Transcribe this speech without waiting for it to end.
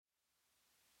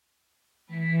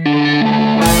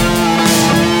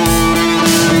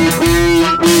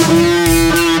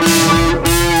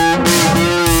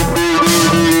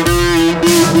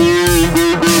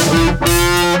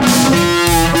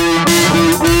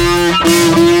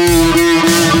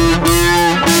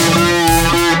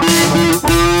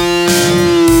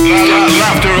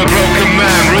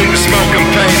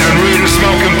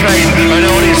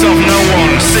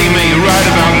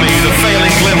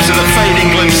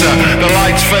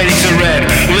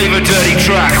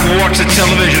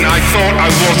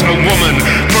was a woman.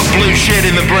 Put blue shit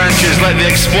in the branches, let the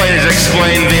explainers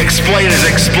explain. The explainers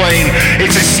explain.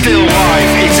 It's a still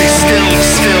life. It's a still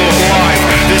life.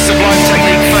 This sublime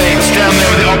technique fades down there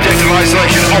with the object of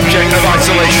isolation. Object of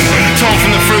isolation. Torn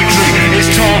from the fruit tree. It's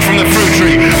torn from the fruit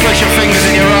tree. Place your fingers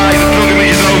in your eyes. The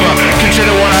pilgrimage is over.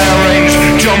 Consider what I arranged.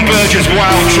 John Berger's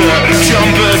wild shirt. John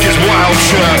Berger's wild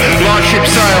shirt. Large ship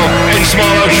sail in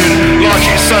small ocean. Large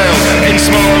ship sail in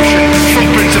small ocean.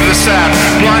 Footprints of the sand.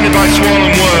 Blinded by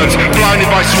swollen words. Blinded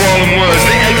by swollen words.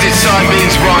 The exit sign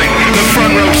means right. The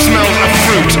front row smells of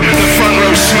fruit. The front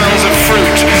row smells of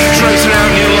fruit. Tracing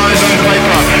out new lines on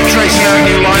paper. Tracing out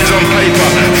new lines on paper.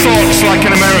 Thoughts like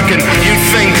an American. You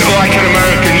think like an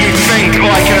American. You think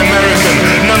like an American.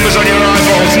 Numbers on your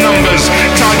eyeballs. Numbers.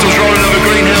 Titles rolling over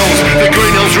green hills. The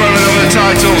green hills rolling over the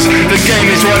titles. The game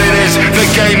is what it is. The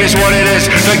game is what it is.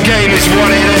 The game is what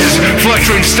it is.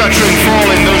 Fluttering, stuttering,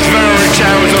 falling. Those very rich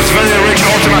hours. Those very rich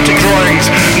automatic drawings.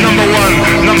 Number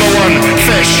one,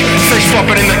 fish. Fish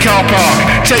flopping in the car park.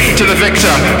 Take it to the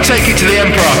victor. Take it to the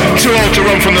emperor. Too old to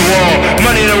run from the war.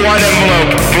 Money in a white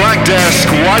envelope. Black desk,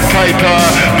 white paper.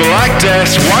 Black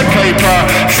desk, white paper.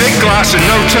 Thick glass and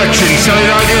no touching. Selling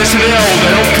ideas to the old.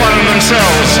 They don't plan them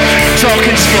themselves.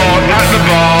 Talking sport at the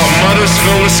bar. Mothers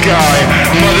fill the sky.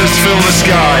 Mothers fill the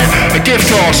sky. A gift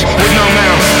horse with no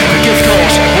mouth. A gift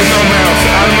horse with no mouth.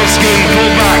 Animal skin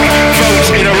pulled back. Vote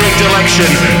in a rigged election.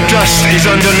 Dust is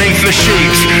underneath the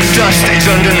sheet. Dust is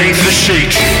underneath the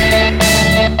sheet.